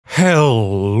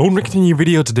Hello, in a new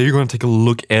video. Today we're going to take a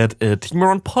look at a team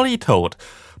around Politoad.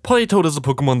 Politoad is a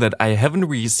Pokemon that I haven't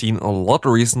really seen a lot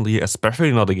recently,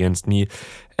 especially not against me,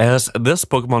 as this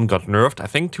Pokemon got nerfed, I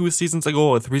think 2 seasons ago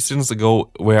or 3 seasons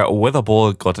ago, where Weather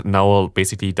Ball got now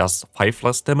basically does 5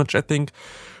 less damage, I think.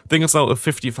 I think it's now a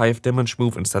 55 damage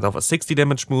move instead of a 60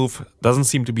 damage move. Doesn't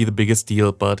seem to be the biggest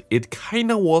deal, but it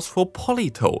kinda was for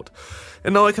Politoad.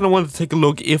 And now I kinda wanted to take a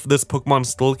look if this Pokemon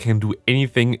still can do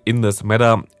anything in this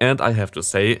meta, and I have to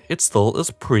say, it still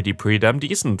is pretty damn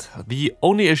decent. The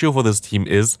only issue for this team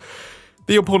is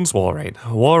the opponent's Walrein.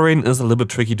 Walrein is a little bit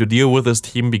tricky to deal with this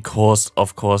team because,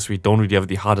 of course, we don't really have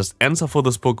the hardest answer for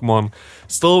this Pokemon.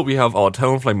 Still, we have our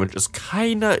Talonflame, which is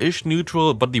kinda-ish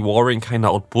neutral, but the Walrein kinda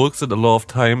outbulks it a lot of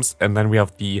times. And then we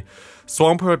have the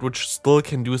Swampert, which still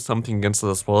can do something against it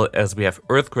as well, as we have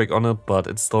Earthquake on it, but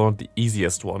it's still not the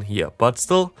easiest one here. But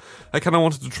still, I kinda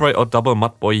wanted to try out Double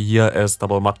Mudboy here, as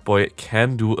Double Mudboy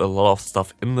can do a lot of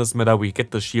stuff in this meta. We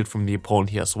get the shield from the opponent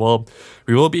here as well.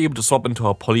 We will be able to swap into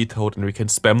our Politoad and we can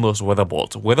spam those Weather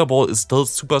Balls. Weather Ball is still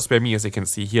super spammy, as you can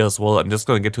see here as well. I'm just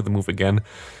gonna get to the move again.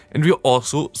 And we're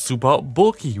also super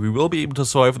bulky. We will be able to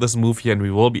survive this move here, and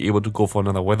we will be able to go for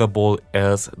another Weather Ball,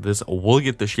 as this will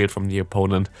get the shield from the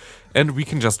opponent. And we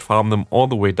can just farm them all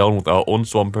the way down with our own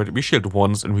Swampert. We shield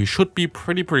once and we should be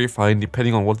pretty fine,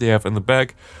 depending on what they have in the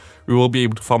bag. We will be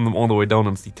able to farm them all the way down,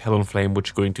 and it's the Talonflame which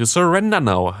is going to surrender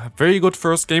now. Very good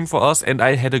first game for us, and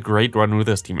I had a great run with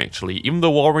this team actually. Even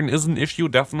though Walrein is an issue,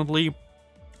 definitely,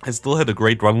 I still had a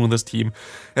great run with this team,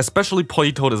 especially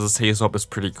Politoad as a Say Swap is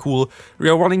pretty cool. We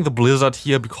are running the Blizzard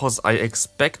here because I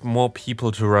expect more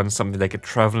people to run something like a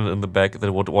Trevenant in the back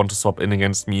that would want to swap in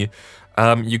against me.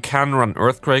 You can run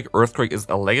Earthquake. Earthquake is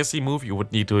a legacy move. You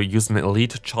would need to use an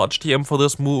elite charge TM for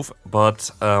this move, but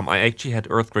I actually had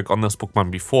Earthquake on this Pokemon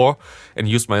before and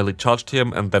used my elite charge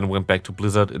TM and then went back to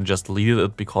Blizzard and just deleted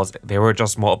it because there were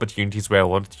just more opportunities where I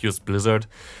wanted to use Blizzard.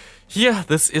 Here,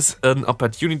 this is an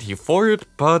opportunity for it,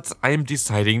 but I'm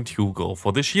deciding to go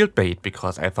for the shield bait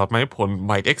because I thought my opponent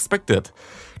might expect it.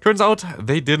 Turns out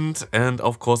they didn't, and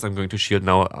of course I'm going to shield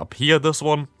now up here, this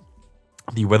one.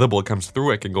 The Weather Ball comes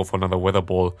through, I can go for another Weather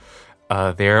Ball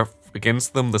there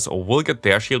against them. This will get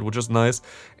their shield, which is nice,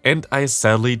 and I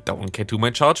sadly don't get to my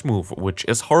charge move, which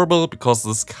is horrible because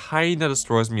this kinda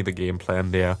destroys me the game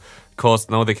plan there, because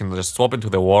now they can just swap into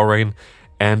their Walrein,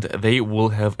 and they will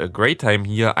have a great time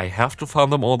here. I have to farm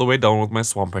them all the way down with my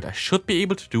Swampert. I should be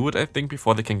able to do it, I think,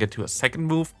 before they can get to a second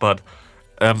move, but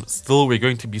still we're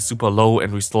going to be super low,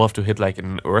 and we still have to hit like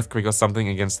an Earthquake or something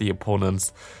against the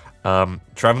opponent's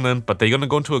Trevenant, but they're gonna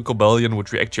go into a Cobalion,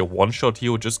 which we actually one-shot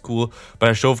here, which is cool, but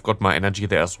I should have got my energy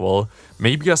there as well.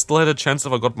 Maybe I still had a chance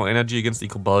if I got more energy against the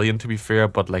Cobalion, to be fair,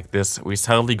 but like this, we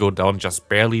sadly go down just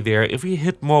barely there. If we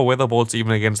hit more Weather Balls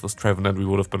even against this Trevenant, we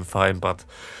would have been fine, but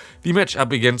the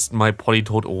matchup against my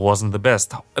Politoad wasn't the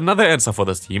best. Another answer for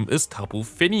this team is Tapu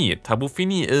Fini. Tapu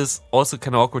Fini is also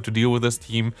kind of awkward to deal with this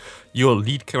team. Your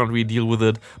lead cannot really deal with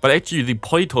it. But actually the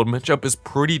Politoad matchup is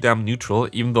pretty damn neutral,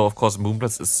 even though of course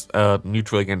Moonblast is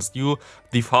neutral against you.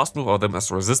 The fast move of them is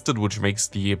resisted, which makes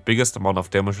the biggest amount of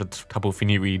damage that Tapu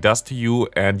Fini really does to you.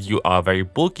 And you are very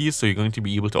bulky, so you're going to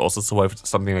be able to also survive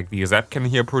something like the Zapcan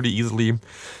here pretty easily.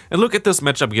 And look at this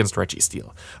matchup against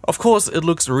Registeel. Of course, it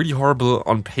looks really horrible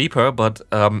on paper, but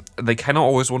they kind of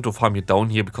always want to farm you down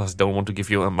here because they don't want to give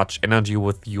you much energy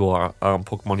with your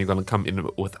Pokemon you're gonna come in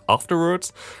with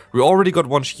afterwards. We already got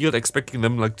one shield, expecting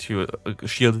them like to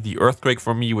shield the Earthquake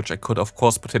from me, which I could of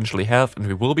course potentially have, and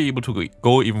we will be able to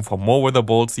go even for more Weather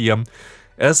Balls here,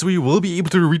 as we will be able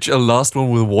to reach a last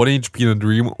one with 1 HP in a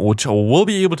Dream, which I will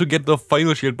be able to get the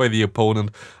final shield by the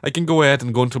opponent. I can go ahead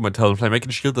and go into my Talonflame, I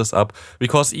can shield this up,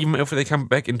 because even if they come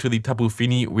back into the Tapu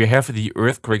Fini, we have the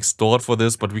Earthquake stored for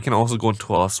this, but we can also go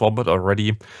into our Swampert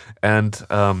already, and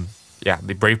yeah,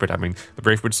 the Brave Bird, the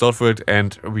Brave Bird stored for it,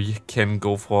 and we can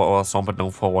go for our Swampert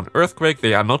now for 1 Earthquake.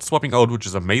 They are not swapping out, which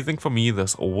is amazing for me.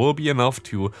 This will be enough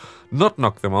to not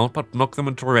knock them out, but knock them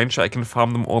into range. I can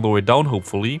farm them all the way down,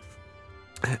 hopefully.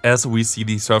 As we see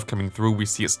the Surf coming through, we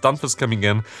see a Stunfisk coming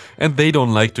in, and they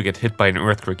don't like to get hit by an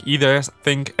Earthquake either, I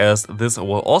think, as this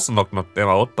will also knock them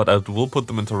out, but I will put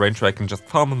them into range where I can just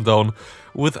farm them down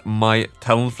with my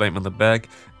Talonflame in the back,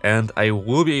 and I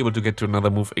will be able to get to another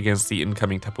move against the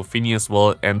incoming Tapu Fini as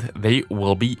well, and they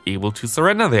will be able to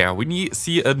surrender there. We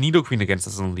see a Nidoqueen against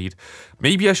us in the lead.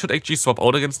 Maybe I should actually swap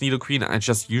out against Nidoqueen. I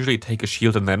just usually take a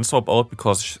shield and then swap out,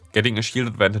 because getting a shield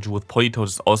advantage with Politoad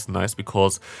is also nice,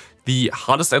 because the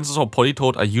hardest answers for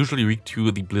Politoad are usually weak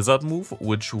to the Blizzard move,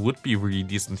 which would be really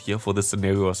decent here for this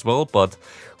scenario as well, but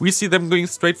we see them going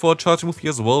straight for a charge move here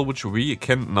as well, which we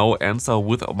can now answer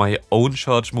with my own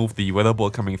charge move, the Weather Ball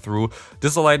coming through,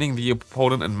 disaligning the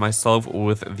opponent and myself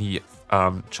with the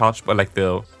charge, but like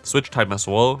the switch time as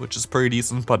well, which is pretty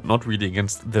decent, but not really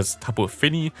against this Tapu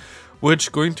Fini,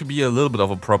 which going to be a little bit of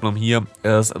a problem here,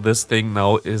 as this thing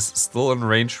now is still in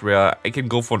range where I can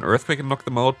go for an Earthquake and knock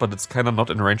them out, but it's kind of not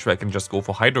in range where I can just go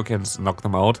for Hydro Cannons and knock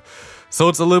them out. So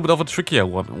it's a little bit of a trickier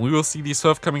one. We will see the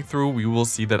Surf coming through, we will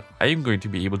see that I am going to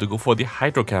be able to go for the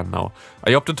Hydro Cannon now.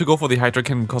 I opted to go for the Hydro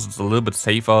Cannon because it's a little bit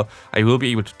safer. I will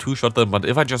be able to two-shot them, but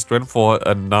if I just went for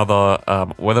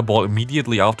another Weather Ball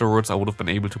immediately afterwards, I would have been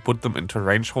able to put them into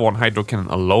range for one Hydro Cannon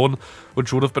alone,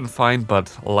 which would have been fine,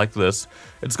 but like this,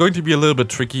 it's going to be a little bit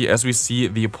tricky as we see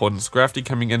the opponent's Crafty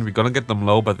coming in. We're gonna get them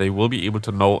low, but they will be able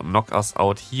to knock us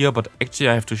out here, but actually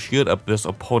I have to shield up this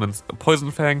opponent's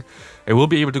Poison Fang. I will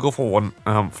be able to go for one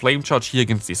Flame Charge here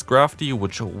against the Scrafty,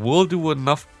 which will do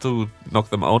enough to knock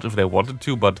them out if they wanted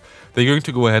to, but they're going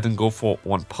to go ahead and go for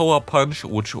one Power Punch,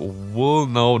 which will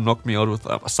now knock me out with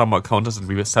some more counters, and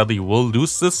we sadly will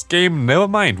lose this game. Never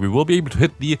mind, we will be able to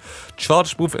hit the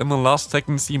charge move in the last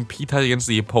second, CMP-Tide against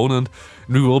the opponent,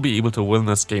 and we will be able to win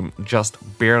this game just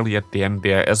barely at the end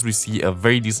there, as we see a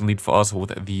very decent lead for us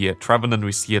with the Trevenant.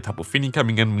 We see a Tapu Fini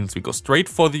coming in, means we go straight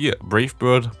for the Brave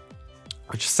Bird,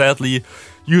 which sadly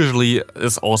usually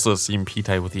is also a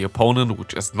CMP-Tide with the opponent,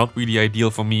 which is not really ideal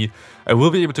for me. I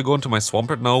will be able to go into my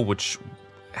Swampert now, which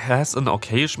has an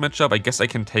okayish matchup. I guess I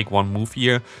can take one move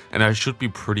here and I should be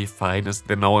pretty fine, as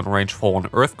they're now in range for one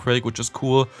Earthquake, which is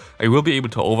cool. I will be able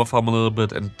to overfarm a little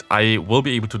bit, and I will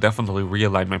be able to definitely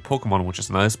realign my Pokemon, which is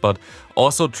nice, but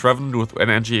also Trevenant with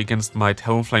energy against my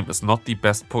Talonflame is not the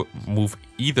best move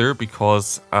either,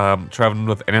 because Trevenant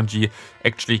with energy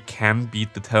actually can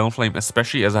beat the Talonflame,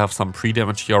 especially as I have some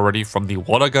pre-damage here already from the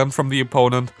Water Gun from the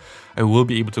opponent. I will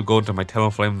be able to go into my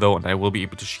Talonflame though, and I will be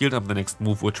able to shield up the next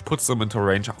move, which puts them into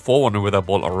range for one Wither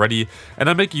Ball already. And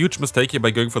I make a huge mistake here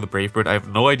by going for the Brave Bird. I have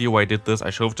no idea why I did this.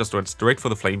 I should have just went straight for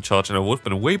the Flame Charge and I would have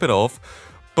been way better off.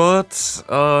 But,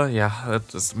 yeah,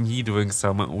 that is me doing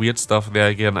some weird stuff there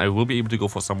again. I will be able to go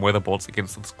for some Weather Balls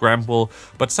against the Scramble,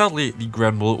 but sadly the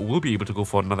Granbull will be able to go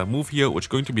for another move here, which is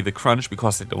going to be the Crunch,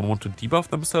 because they don't want to debuff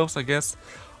themselves, I guess.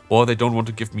 Or they don't want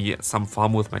to give me some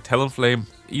farm with my Talonflame.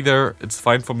 Either, it's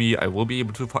fine for me, I will be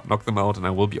able to knock them out, and I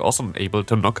will be also able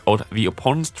to knock out the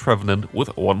opponent's Trevenant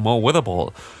with one more Weather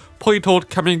Ball. Politoad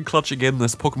coming in clutch again.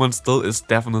 This Pokemon still is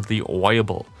definitely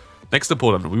viable. Next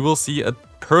opponent, we will see a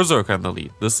Berserker in the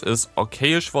lead. This is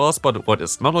okayish for us, but what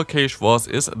is not okayish for us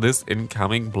is this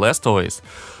incoming Blastoise.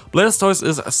 Blastoise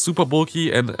is super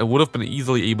bulky, and I would have been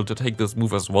easily able to take this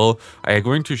move as well. I am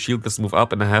going to shield this move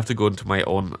up, and I have to go into my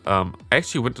own... I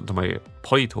actually went into my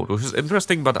Politoad, which is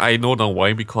interesting, but I know now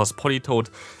why, because Politoad,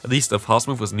 at least the fast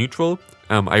move, is neutral.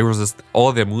 I resist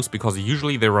all their moves because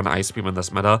usually they run Ice Beam in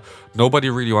this meta. Nobody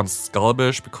really wants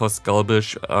Skullbish, because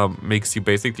Skullbish makes you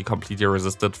basically completely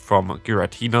resisted from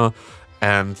Giratina,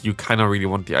 and you kind of really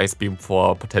want the Ice Beam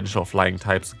for potential flying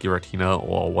types, Giratina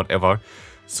or whatever.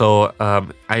 So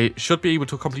I should be able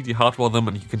to completely hardwall them,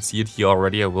 and you can see it here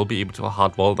already. I will be able to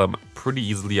hardwall them pretty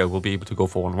easily. I will be able to go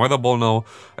for one Weather Ball now.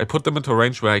 I put them into a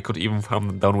range where I could even farm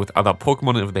them down with other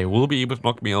Pokemon if they will be able to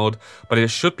knock me out. But I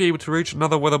should be able to reach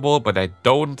another Weather Ball, but I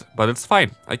don't. But it's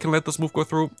fine. I can let this move go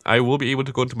through. I will be able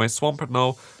to go into my Swampert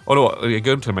now. Oh no, I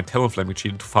go into my Talonflame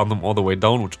actually to farm them all the way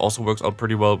down, which also works out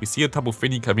pretty well. We see a Tapu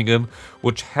Fini coming in,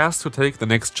 which has to take the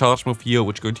next charge move here,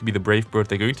 which is going to be the Brave Bird.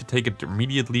 They're going to take it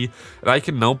immediately, and I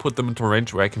can now put them into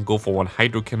range where I can go for one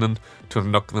Hydro Cannon to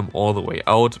knock them all the way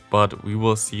out, but we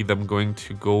will see them going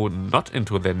to go not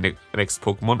into their next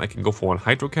Pokemon. I can go for one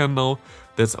Hydro Cannon now.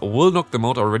 This will knock them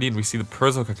out already, and we see the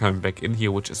Berserker coming back in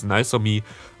here, which is nice for me.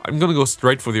 I'm gonna go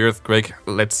straight for the Earthquake.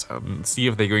 Let's see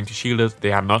if they're going to shield it.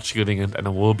 They are not shielding it, and I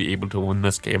will be able to win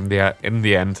this game there in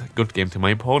the end. Good game to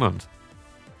my opponent.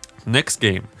 Next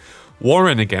game.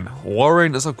 Warren again.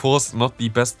 Warren is of course not the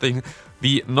best thing.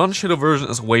 The non-shadow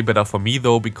version is way better for me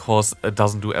though, because it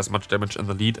doesn't do as much damage in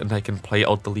the lead and I can play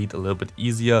out the lead a little bit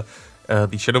easier.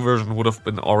 The shadow version would have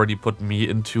been already put me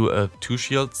into a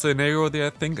 2-shield scenario there, I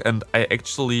think, and I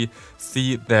actually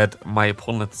see that my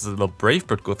opponent lets the little Brave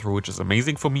Bird go through, which is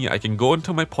amazing for me. I can go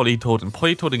into my Politoad, and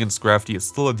Politoad against Scrafty is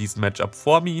still a decent matchup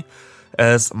for me,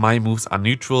 as my moves are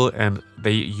neutral and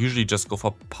they usually just go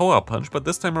for Power Punch, but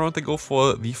this time around they go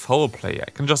for the Foul Play.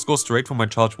 I can just go straight for my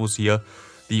charge moves here.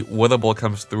 The Weather Ball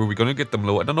comes through, we're gonna get them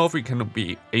low. I don't know if we can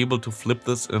be able to flip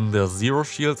this in the 0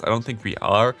 shields, I don't think we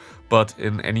are, but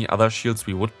in any other shields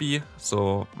we would be.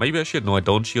 So maybe I shield, no I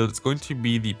don't shield, it's going to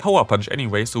be the Power Punch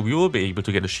anyway, so we will be able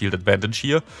to get a shield advantage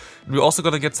here. And we're also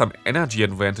gonna get some energy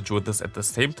advantage with this at the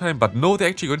same time, but no, they're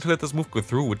actually going to let this move go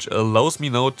through, which allows me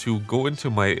now to go into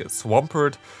my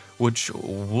Swampert which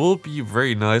will be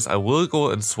very nice. I will go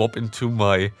and swap into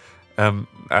my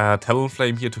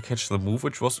Talonflame here to catch the move,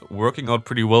 which was working out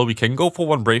pretty well. We can go for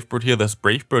one Brave Bird here. This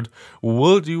Brave Bird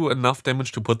will do enough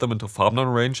damage to put them into farm down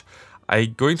range.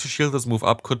 I'm going to shield this move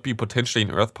up, could be potentially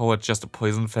an Earth Power, just a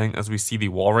Poison Fang as we see the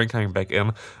Walrein coming back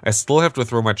in. I still have to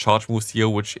throw my charge moves here,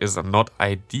 which is not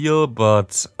ideal,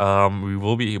 but we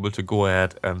will be able to go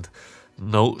ahead and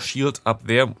no shield up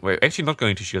there. We're actually not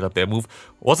going to shield up their move.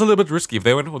 Was a little bit risky. If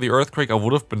they went for the Earthquake, I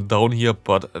would have been down here,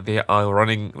 but they are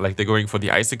running, like they're going for the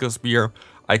Icicle Spear.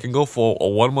 I can go for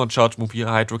one more charge move here.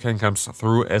 Hydro Cannon comes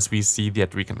through as we see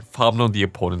that we can farm down the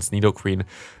opponent's Nidoqueen.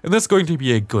 And that's going to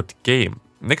be a good game.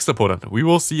 Next opponent, we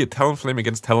will see a Talonflame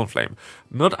against Talonflame.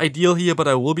 Not ideal here, but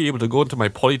I will be able to go into my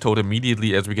Politoad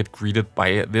immediately as we get greeted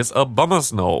by this Bomber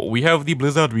Snow. We have the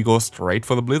Blizzard, we go straight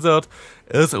for the Blizzard,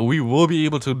 as we will be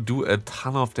able to do a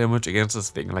ton of damage against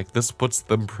this thing. Like, this puts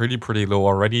them pretty low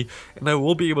already, and I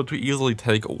will be able to easily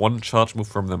take one charge move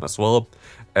from them as well.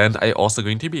 And I also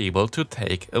going to be able to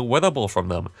take a Weather Ball from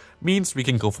them. Means we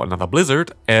can go for another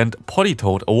Blizzard, and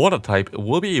Politoad, a Water type,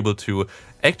 will be able to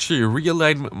actually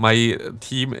realign my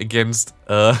team against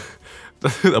a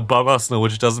Bomber Snow,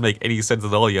 which doesn't make any sense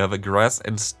at all. You have a Grass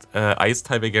and Ice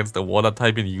type against a Water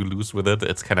type and you lose with it.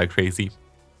 It's kind of crazy.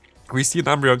 We see an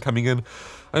NiRiain coming in.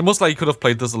 I most likely could have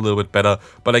played this a little bit better,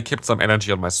 but I kept some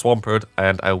energy on my Swampert,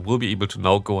 and I will be able to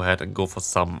now go ahead and go for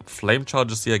some Flame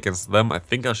Charges here against them. I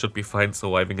think I should be fine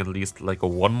surviving at least like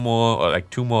one more or like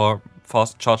two more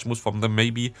fast charge moves from them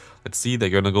maybe. Let's see, they're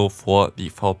gonna go for the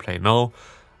foul play now.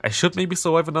 I should maybe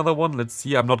survive another one. Let's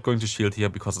see. I'm not going to shield here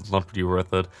because it's not really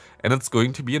worth it. And it's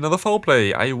going to be another foul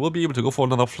play. I will be able to go for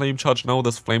another flame charge now.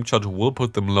 This flame charge will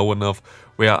put them low enough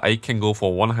where I can go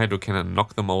for one Hydro Cannon and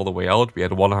knock them all the way out. We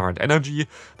had 100 energy.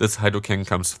 This Hydro Cannon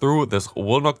comes through. This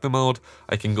will knock them out.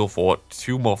 I can go for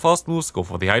two more fast moves. Go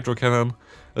for the Hydro Cannon.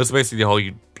 That's basically how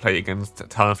you play against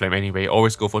Talonflame anyway.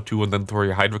 Always go for two and then throw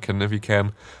your Hydro Cannon if you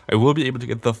can. I will be able to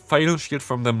get the final shield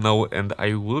from them now, and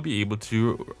I will be able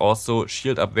to also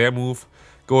shield up their move.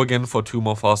 Go again for two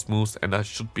more fast moves, and I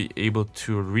should be able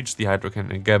to reach the Hydro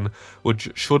Cannon again, which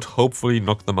should hopefully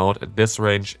knock them out at this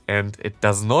range, and it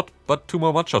does not, but two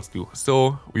more one-shots do.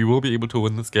 So we will be able to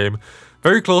win this game.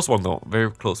 Very close one though,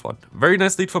 very close one. Very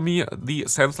nice lead for me, the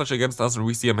Sandslash against us, and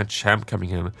we see a Machamp coming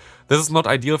in. This is not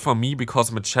ideal for me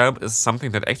because Machamp is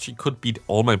something that actually could beat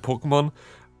all my Pokemon.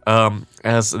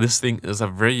 As this thing is a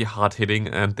very hard hitting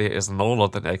and there is no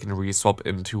lot that I can really swap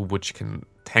into which can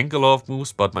tank a lot of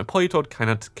moves, but my Politoad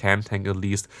can tank at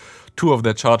least two of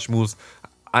their charge moves.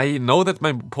 I know that my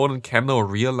opponent can now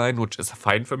realign, which is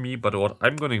fine for me, but what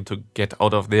I'm going to get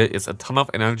out of there is a ton of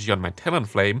energy on my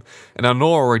Talonflame, and I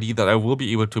know already that I will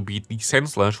be able to beat the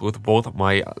Sandslash with both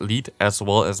my lead as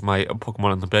well as my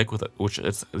Pokemon in the back, which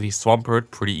is the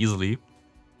Swampert, pretty easily.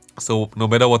 So no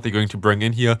matter what they're going to bring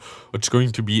in here, which is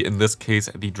going to be in this case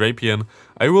the Drapion,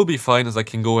 I will be fine as I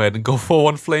can go ahead and go for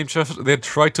one Flame Charge. They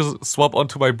tried to swap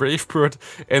onto my Brave Bird,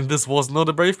 and this was not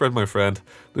a Brave Bird, my friend.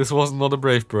 This was not a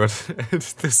Brave Bird. And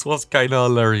this was kinda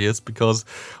hilarious because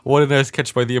what a nice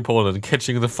catch by the opponent,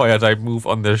 catching the Fire type move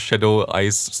on their Shadow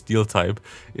Ice Steel type.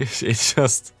 It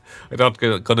just... I'm not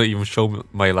gonna even show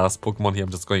my last Pokemon here, I'm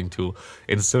just going to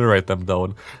incinerate them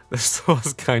down. This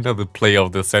was kind of the play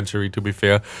of the century, to be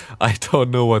fair. I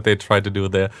don't know what they tried to do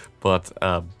there, but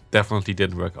definitely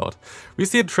didn't work out. We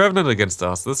see a Trevenant against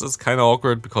us. This is kind of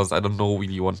awkward because I don't know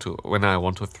really when I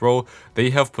want to throw. They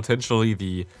have potentially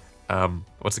the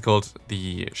what's it called?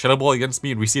 The Shadow Ball against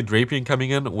me, and we see a Drapion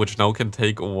coming in, which now can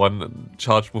take one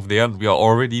charge move there, and we are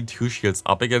already 2 shields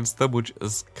up against them, which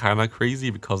is kind of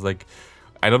crazy because, like,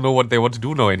 I don't know what they want to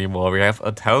do now anymore. We have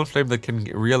a Talonflame that can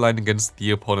realign against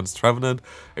the opponent's Trevenant.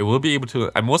 I will be able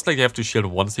to... I most likely have to shield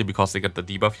once here because they get the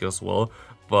debuff here as well.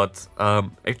 But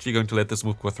actually going to let this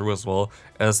move go through as well,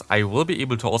 as I will be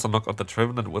able to also knock out the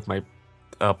Trevenant with my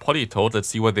Politoad. Let's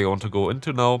see what they want to go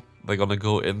into now. They're gonna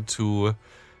go into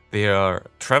their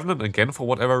Trevenant again for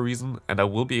whatever reason, and I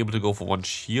will be able to go for one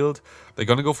shield. They're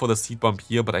gonna go for the Seed Bomb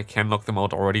here, but I can knock them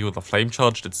out already with a Flame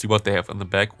Charge. Let's see what they have in the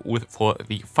back for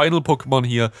the final Pokemon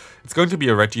here. It's going to be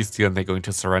a Registeel, and they're going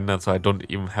to surrender, so I don't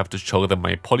even have to show them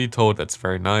my Politoad. That's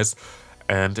very nice.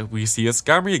 And we see a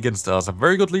Skarmory against us. A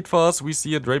very good lead for us. We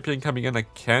see a Drapion coming in. I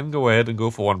can go ahead and go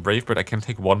for one Brave Bird. I can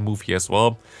take one move here as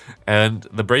well. And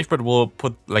the Brave Bird will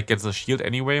put, like, gets a shield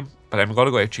anyway, but I'm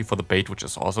gonna go actually for the bait, which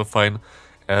is also fine,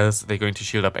 as they're going to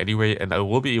shield up anyway, and I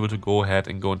will be able to go ahead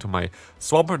and go into my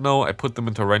Swampert now. I put them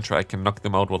into range where I can knock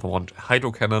them out with one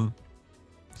Hydro Cannon,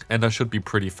 and I should be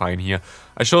pretty fine here.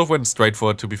 I should have went straight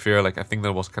for it, to be fair. Like, I think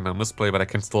that was kind of a misplay, but I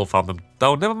can still farm them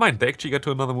down. Never mind, they actually get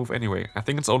to another move anyway. I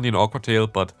think it's only an Awkward Tail,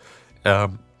 but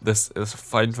this is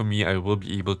fine for me. I will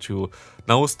be able to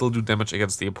now still do damage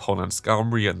against the opponent's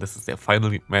Skarmory, and this is their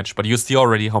final match. But you see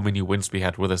already how many wins we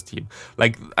had with this team.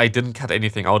 Like, I didn't cut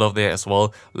anything out of there as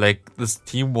well. Like, this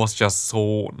team was just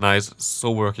so nice,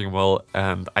 so working well,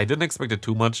 and I didn't expect it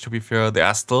too much, to be fair. There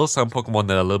are still some Pokemon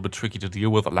that are a little bit tricky to deal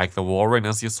with, like the Warren,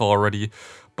 as you saw already.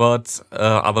 But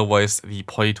otherwise, the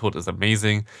Politoad is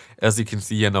amazing. As you can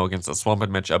see here now against the Swampert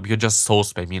matchup, you're just so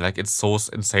spammy. Like, it's so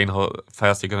insane how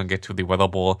fast you're gonna get to the Weather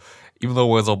Ball. Even though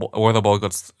Weather Ball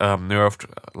got nerfed,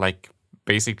 like,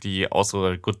 basically also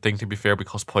a good thing, to be fair,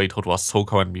 because Politoad was so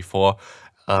common before.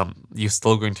 You're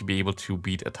still going to be able to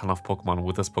beat a ton of Pokemon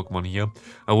with this Pokemon here.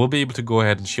 I will be able to go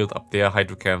ahead and shield up their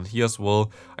Hydro Cannon here as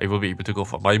well. I will be able to go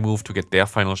for my move to get their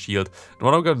final shield. And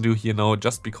what I'm going to do here now,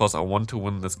 just because I want to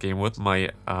win this game with my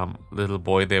little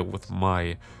boy there, with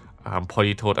my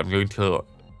Politoad, I'm going to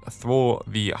throw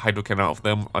the Hydro Cannon of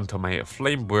them onto my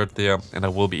Flame Bird there, and I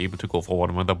will be able to go for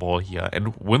one Wonder Ball here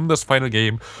and win this final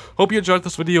game. Hope you enjoyed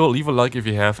this video, leave a like if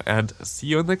you have, and see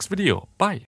you in the next video. Bye!